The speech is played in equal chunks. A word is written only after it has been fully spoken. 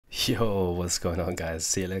Yo, what's going on, guys?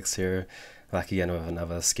 Sealex here, back again with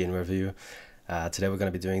another skin review. Today we're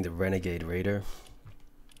going to be doing the Renegade Raider.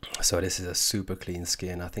 So this is a super clean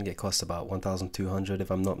skin. I think it costs about 1,200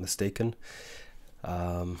 if I'm not mistaken.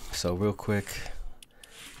 So real quick,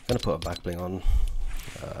 I'm going to put a back bling on.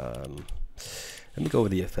 Let me go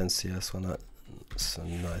with the FNCS one. That's a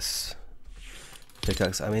nice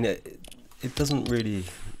pickaxe. I mean, it doesn't really...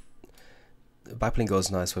 Backbling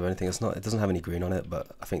goes nice with anything. It doesn't have any green on it, but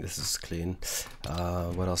I think this is clean.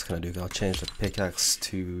 What else can I do? I'll change the pickaxe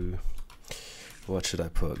to... What should I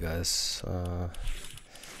put, guys?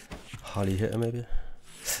 Harley hitter maybe?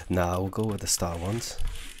 Nah, we'll go with the star ones.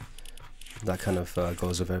 That kind of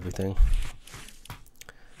goes with everything.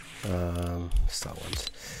 Star ones.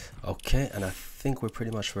 Okay, and I think we're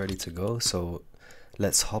pretty much ready to go. So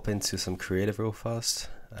let's hop into some creative real fast.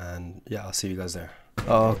 And yeah, I'll see you guys there.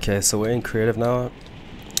 Okay, so we're in creative now.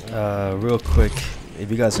 Real quick, if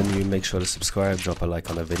you guys are new, make sure to subscribe, drop a like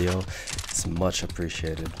on the video. It's much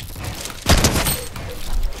appreciated.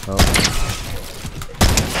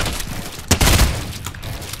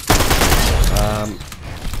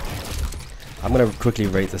 I'm gonna quickly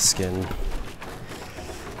rate the skin.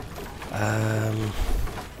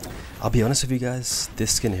 I'll be honest with you guys,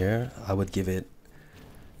 this skin here, I would give it...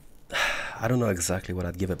 I don't know exactly what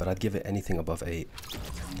I'd give it, but I'd give it anything above 8.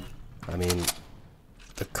 I mean,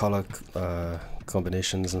 the color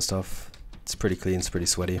combinations and stuff, it's pretty clean, it's pretty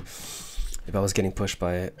sweaty. If I was getting pushed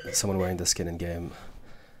by someone wearing the skin in game,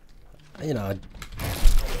 you know,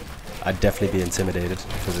 I'd definitely be intimidated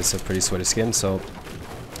because it's a pretty sweaty skin. So,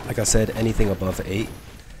 like I said, anything above 8,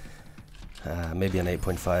 maybe an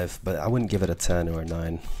 8.5, but I wouldn't give it a 10 or a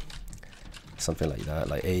 9, something like that,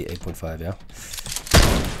 like 8, 8.5, yeah.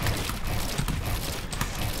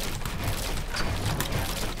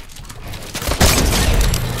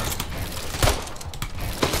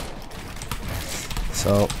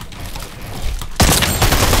 So,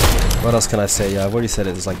 what else can I say? Yeah, I've already said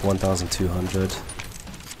it was like 1,200.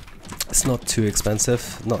 It's not too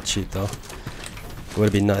expensive, not cheap though. It would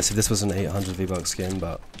have been nice if this was an 800 V-Bucks skin,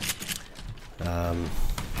 but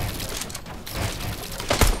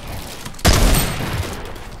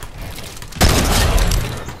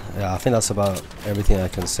yeah, I think that's about everything I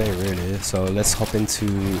can say really. So let's hop into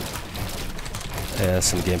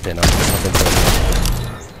some gameplay now.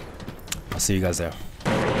 I'll see you guys there.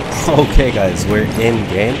 Okay guys, we're in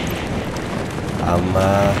game. I'm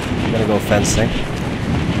gonna go fencing.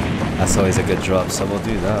 That's always a good drop, so we'll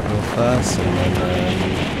do that real fast and then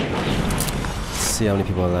see how many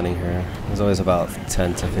people are landing here. There's always about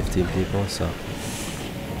 10 to 15 people, so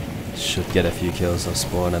should get a few kills of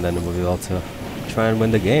spawn and then we'll be able to try and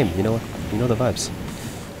win the game. You know what? You know the vibes.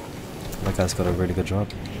 That guy's got a really good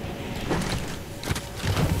drop.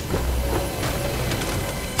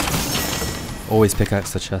 Always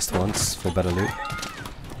pickaxe the chest once for better loot.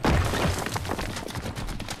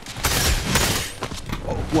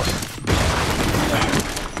 Oh, what?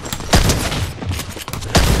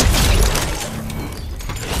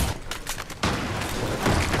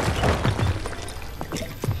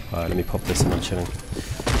 Alright, let me pop this and I'm chilling.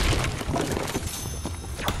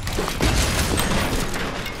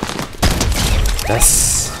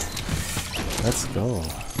 Yes! Let's go.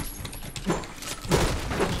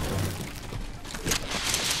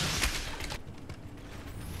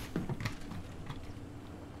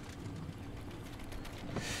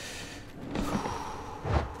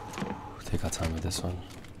 Take our time with this one.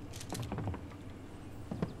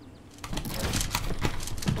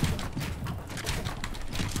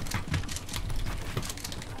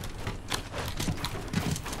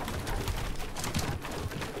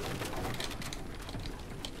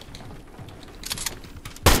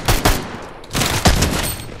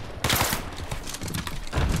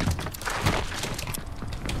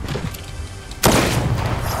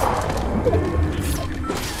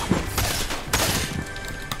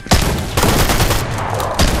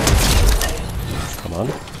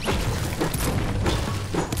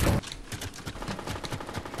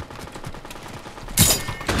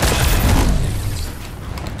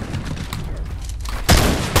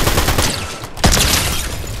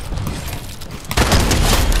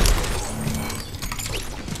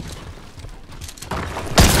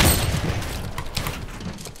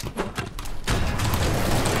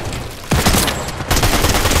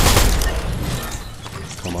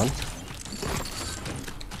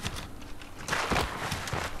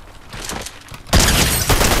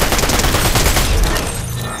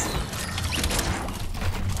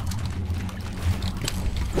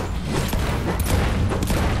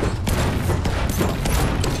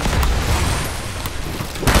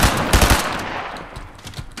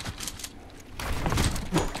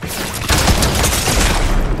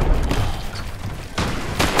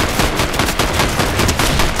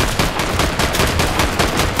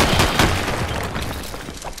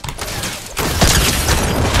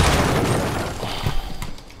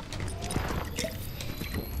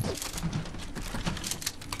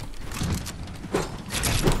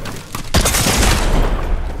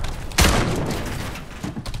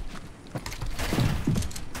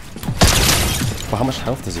 much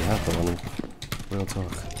health does he have though? I mean, real talk.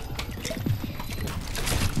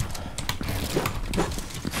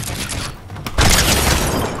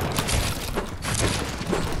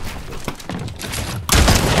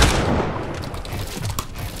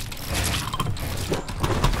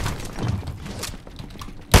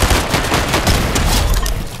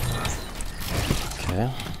 Okay.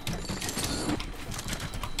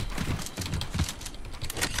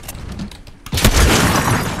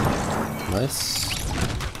 Nice.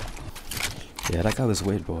 Yeah, that guy was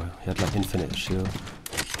weird, boy. He had like infinite shield.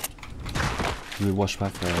 He would wash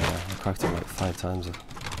back. I cracked him like 5 times.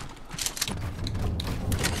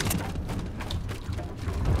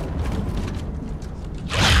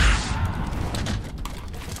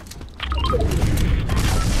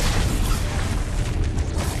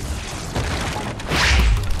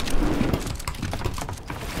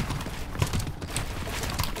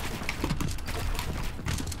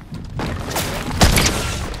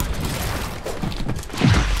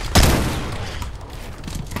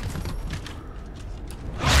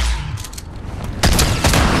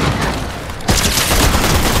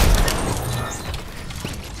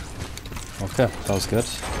 Okay, that was good.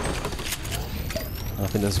 I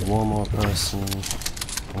think there's one more person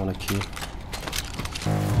I want to keep.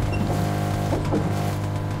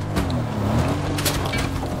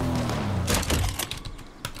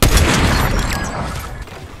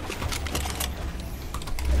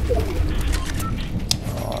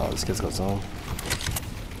 Oh, this kid's got zone.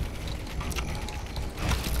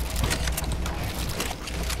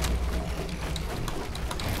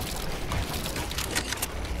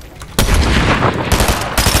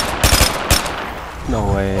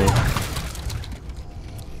 No way.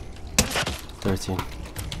 13.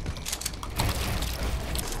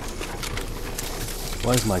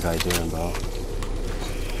 What is my guy doing, bro?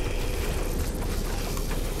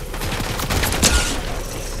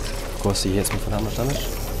 Of course he hits me for that much damage.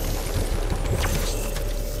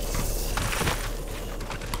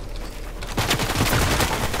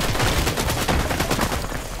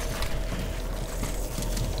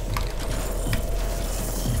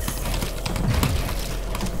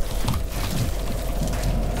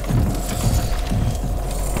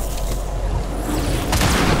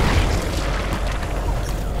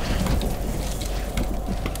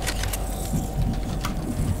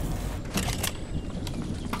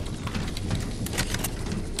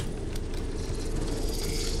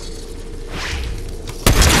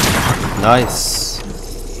 Nice.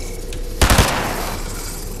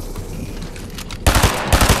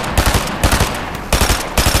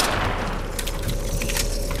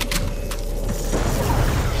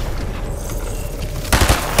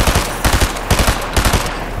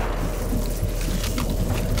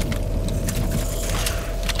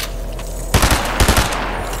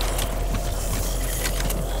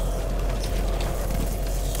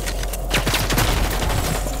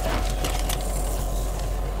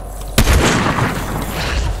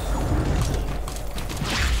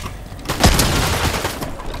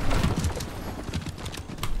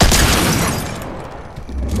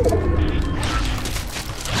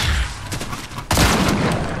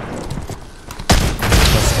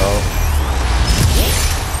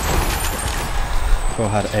 Bro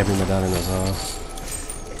had every medallion as well.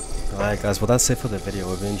 Alright guys, well that's it for the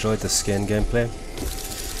video. If you enjoyed the skin gameplay,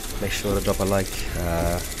 make sure to drop a like,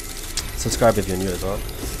 subscribe if you're new as well,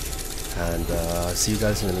 and see you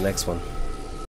guys in the next one.